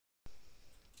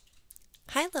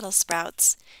Hi, little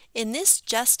sprouts. In this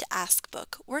Just Ask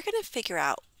book, we're going to figure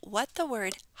out what the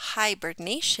word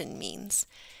hibernation means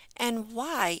and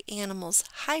why animals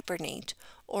hibernate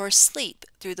or sleep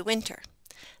through the winter.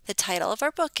 The title of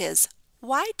our book is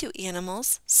Why Do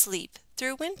Animals Sleep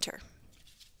Through Winter?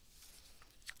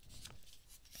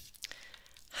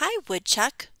 Hi,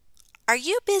 Woodchuck. Are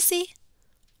you busy?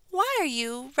 Why are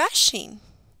you rushing?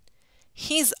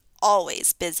 He's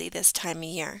always busy this time of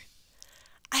year.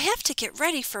 I have to get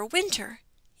ready for winter.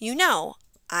 You know,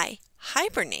 I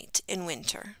hibernate in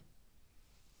winter.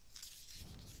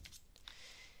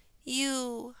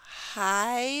 You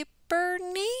hibernate?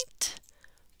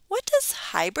 What does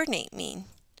hibernate mean?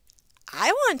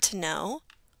 I want to know.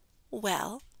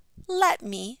 Well, let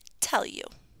me tell you.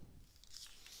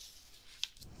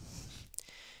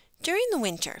 During the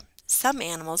winter, some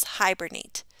animals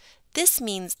hibernate. This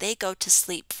means they go to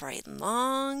sleep for a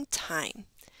long time.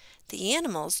 The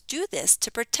animals do this to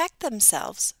protect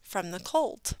themselves from the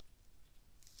cold.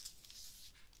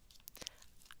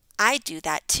 I do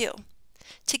that too.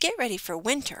 To get ready for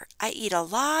winter, I eat a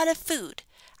lot of food.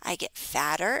 I get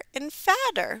fatter and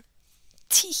fatter.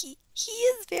 He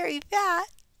is very fat.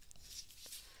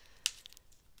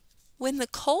 When the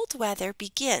cold weather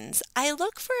begins, I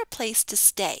look for a place to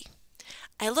stay.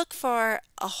 I look for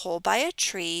a hole by a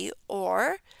tree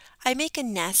or I make a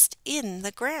nest in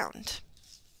the ground.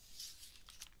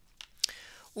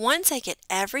 Once I get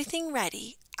everything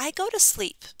ready, I go to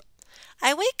sleep.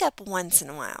 I wake up once in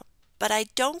a while, but I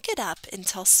don't get up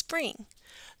until spring.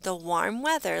 The warm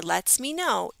weather lets me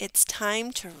know it's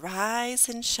time to rise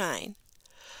and shine.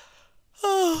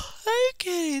 Oh, I'm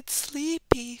getting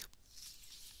sleepy.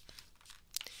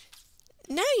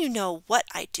 Now you know what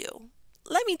I do.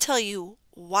 Let me tell you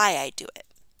why I do it.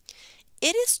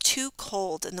 It is too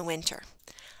cold in the winter.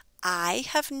 I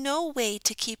have no way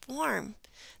to keep warm.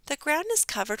 The ground is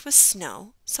covered with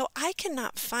snow, so I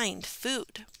cannot find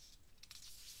food.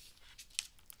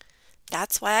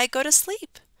 That's why I go to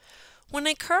sleep. When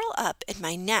I curl up in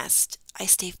my nest, I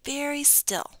stay very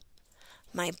still.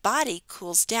 My body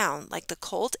cools down like the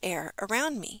cold air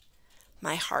around me.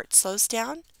 My heart slows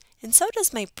down, and so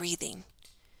does my breathing.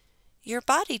 Your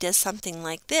body does something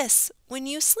like this when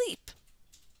you sleep.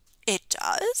 It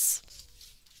does?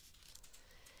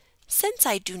 Since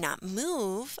I do not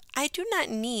move, I do not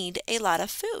need a lot of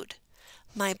food.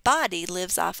 My body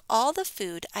lives off all the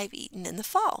food I've eaten in the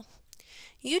fall.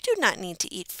 You do not need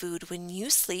to eat food when you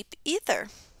sleep either.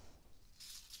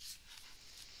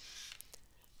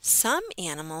 Some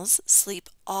animals sleep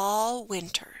all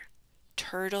winter.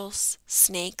 Turtles,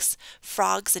 snakes,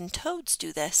 frogs, and toads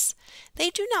do this. They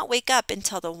do not wake up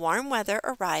until the warm weather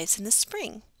arrives in the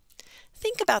spring.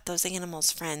 Think about those animals,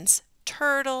 friends.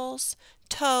 Turtles,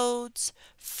 toads,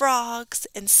 frogs,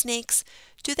 and snakes.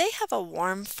 Do they have a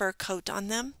warm fur coat on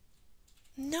them?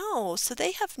 No, so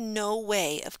they have no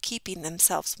way of keeping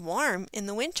themselves warm in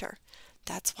the winter.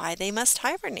 That's why they must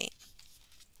hibernate.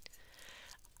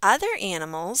 Other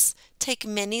animals take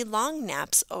many long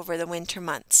naps over the winter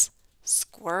months.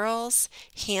 Squirrels,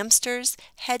 hamsters,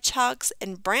 hedgehogs,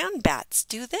 and brown bats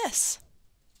do this.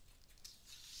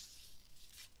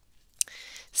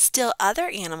 Still other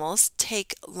animals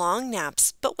take long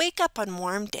naps but wake up on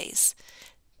warm days.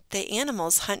 The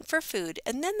animals hunt for food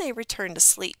and then they return to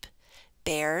sleep.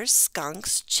 Bears,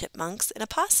 skunks, chipmunks, and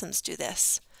opossums do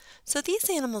this. So these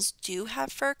animals do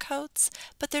have fur coats,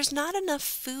 but there's not enough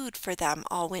food for them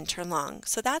all winter long.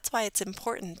 So that's why it's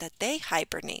important that they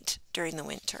hibernate during the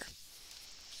winter.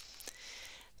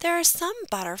 There are some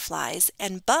butterflies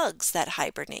and bugs that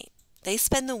hibernate. They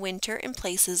spend the winter in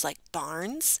places like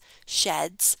barns,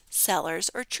 sheds,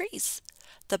 cellars, or trees.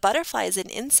 The butterflies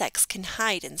and insects can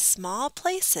hide in small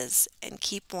places and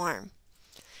keep warm.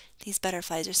 These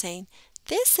butterflies are saying,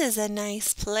 "This is a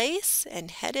nice place,"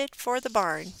 and headed for the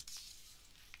barn.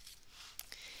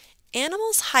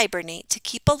 Animals hibernate to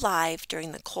keep alive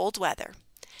during the cold weather.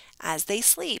 As they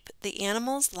sleep, the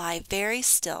animals lie very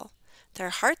still. Their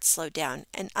hearts slow down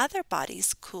and other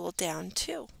bodies cool down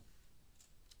too.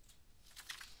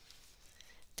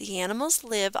 The animals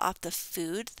live off the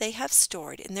food they have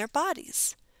stored in their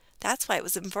bodies. That's why it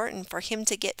was important for him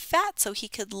to get fat so he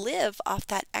could live off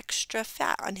that extra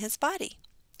fat on his body.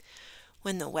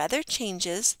 When the weather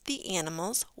changes, the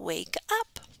animals wake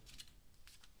up.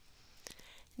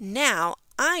 Now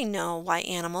I know why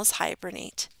animals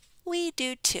hibernate. We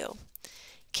do too.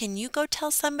 Can you go tell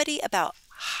somebody about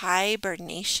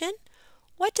hibernation?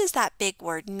 What does that big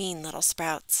word mean, little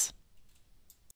sprouts?